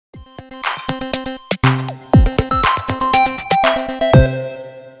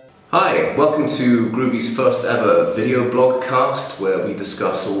Hi, welcome to Groovy's first ever video blogcast where we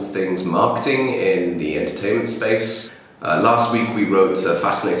discuss all things marketing in the entertainment space. Last week we wrote a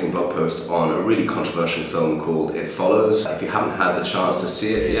fascinating blog post on a really controversial film called It Follows. If you haven't had the chance to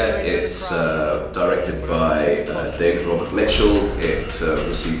see it yet, it's directed by David Robert Mitchell. It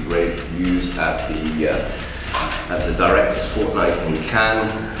received rave reviews at the Directors Fortnight in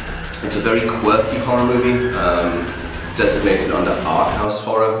Cannes. It's a very quirky horror movie. Designated under art house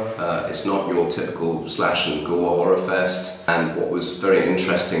horror. It's not your typical slash and gore horror fest. And what was very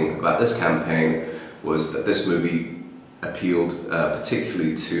interesting about this campaign was that this movie appealed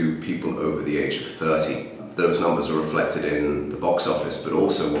particularly to people over the age of 30. Those numbers are reflected in the box office, but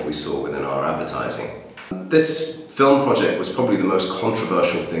also what we saw within our advertising. This film project was probably the most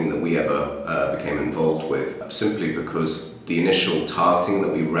controversial thing that we ever became involved with, simply because the initial targeting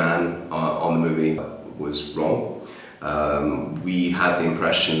that we ran on the movie was wrong. We had the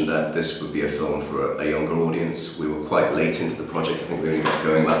impression that this would be a film for a younger audience. We were quite late into the project. I think we only got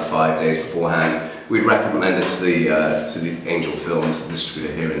going about 5 days beforehand. We recommended to the Angel Films, the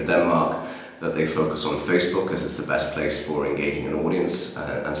distributor here in Denmark, that they focus on Facebook as it's the best place for engaging an audience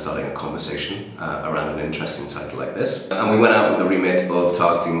and starting a conversation around an interesting title like this. And we went out with the remit of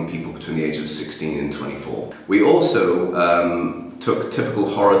targeting people between the age of 16 and 24. We also took typical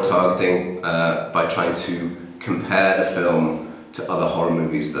horror targeting by trying to compare the film to other horror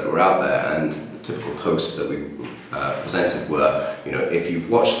movies that were out there, and the typical posts that we presented were, you know, if you've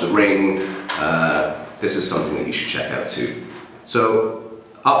watched The Ring, this is something that you should check out too. So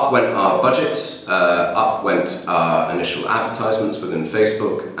up went our budget, up went our initial advertisements within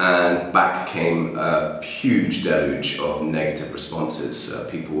Facebook, and back came a huge deluge of negative responses.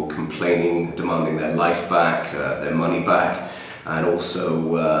 People were complaining, demanding their life back, their money back, and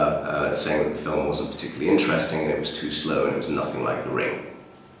also saying that the film wasn't particularly interesting and it was too slow and it was nothing like The Ring.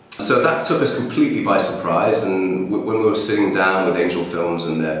 So that took us completely by surprise, and when we were sitting down with Angel Films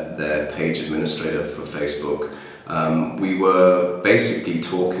and their page administrator for Facebook, we were basically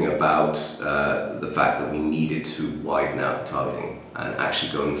talking about the fact that we needed to widen out the targeting and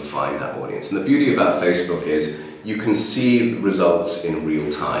actually go and find that audience. And the beauty about Facebook is you can see results in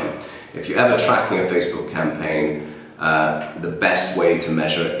real time. If you're ever tracking a Facebook campaign, the best way to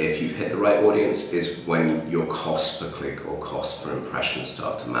measure if you've hit the right audience is when your cost per click or cost per impression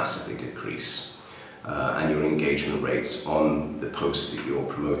start to massively decrease and your engagement rates on the posts that you're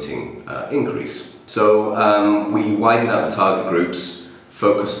promoting increase. So we widened out the target groups,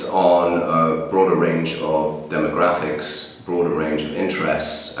 focused on a broader range of demographics, broader range of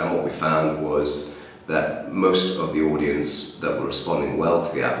interests, and what we found was that most of the audience that were responding well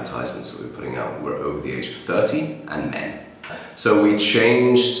to the advertisements that we were putting out were over the age of 30 and men. So we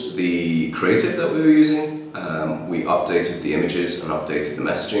changed the creative that we were using, we updated the images and updated the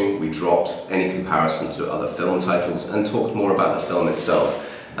messaging, we dropped any comparison to other film titles and talked more about the film itself.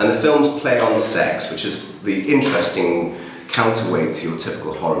 And the film's play on sex, which is the interesting counterweight to your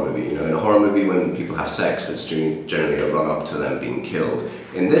typical horror movie. You know, in a horror movie, when people have sex, it's generally a run-up to them being killed.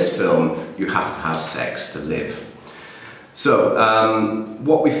 In this film, you have to have sex to live. So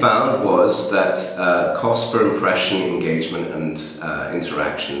what we found was that cost per impression, engagement and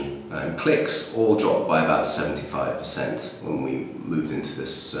interaction and clicks all dropped by about 75% when we moved into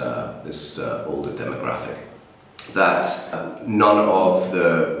this older demographic. That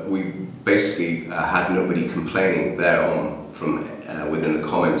we basically had nobody complaining thereon from within the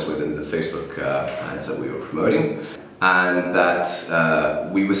comments within the Facebook ads that we were promoting, and that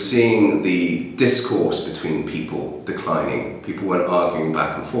we were seeing the discourse between people declining. People weren't arguing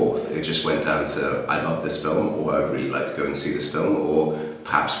back and forth. It just went down to, I love this film, or I'd really like to go and see this film, or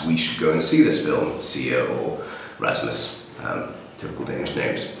perhaps we should go and see this film, Sia or Rasmus, typical Danish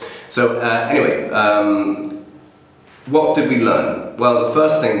names. So anyway, what did we learn? Well, the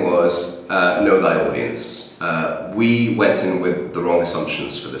first thing was know thy audience. We went in with the wrong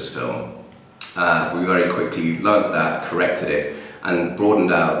assumptions for this film. We very quickly learnt that, corrected it, and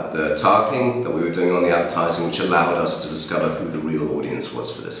broadened out the targeting that we were doing on the advertising, which allowed us to discover who the real audience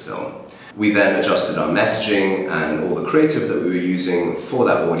was for this film. We then adjusted our messaging and all the creative that we were using for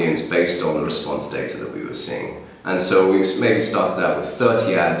that audience based on the response data that we were seeing. And so we maybe started out with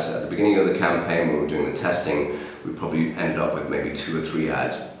 30 ads at the beginning of the campaign when we were doing the testing. We probably ended up with maybe 2 or 3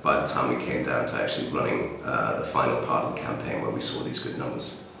 ads by the time we came down to actually running the final part of the campaign where we saw these good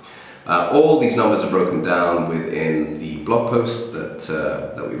numbers. All these numbers are broken down within the blog post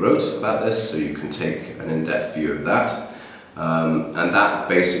that we wrote about this, so you can take an in-depth view of that. And that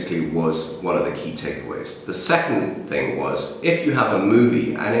basically was one of the key takeaways. The second thing was, if you have a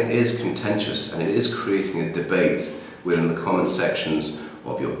movie and it is contentious and it is creating a debate within the comment sections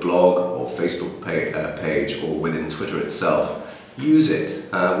of your blog or Facebook page or within Twitter itself, use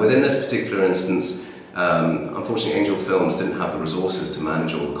it. Within this particular instance, unfortunately Angel Films didn't have the resources to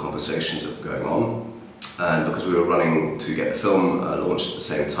manage all the conversations that were going on, and because we were running to get the film launched at the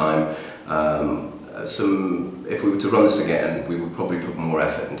same time, if we were to run this again, we would probably put more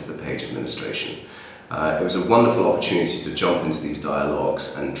effort into the page administration. It was a wonderful opportunity to jump into these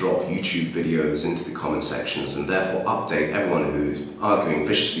dialogues and drop YouTube videos into the comment sections, and therefore update everyone who's arguing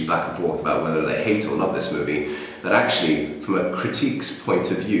viciously back and forth about whether they hate or love this movie, that actually, from a critique's point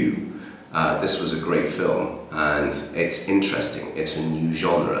of view, this was a great film, and it's interesting, it's a new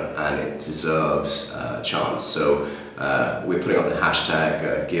genre, and it deserves a chance. So we're putting up the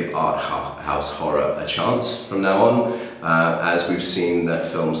hashtag Give Art House Horror a chance from now on, as we've seen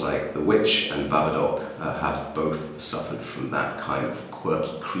that films like The Witch and Babadook have both suffered from that kind of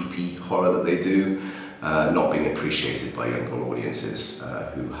quirky, creepy horror that they do, not being appreciated by younger audiences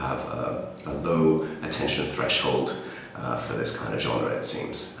who have a low attention threshold for this kind of genre, it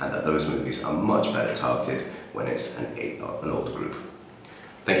seems, and that those movies are much better targeted when it's an older group.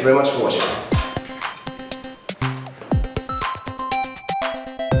 Thank you very much for watching.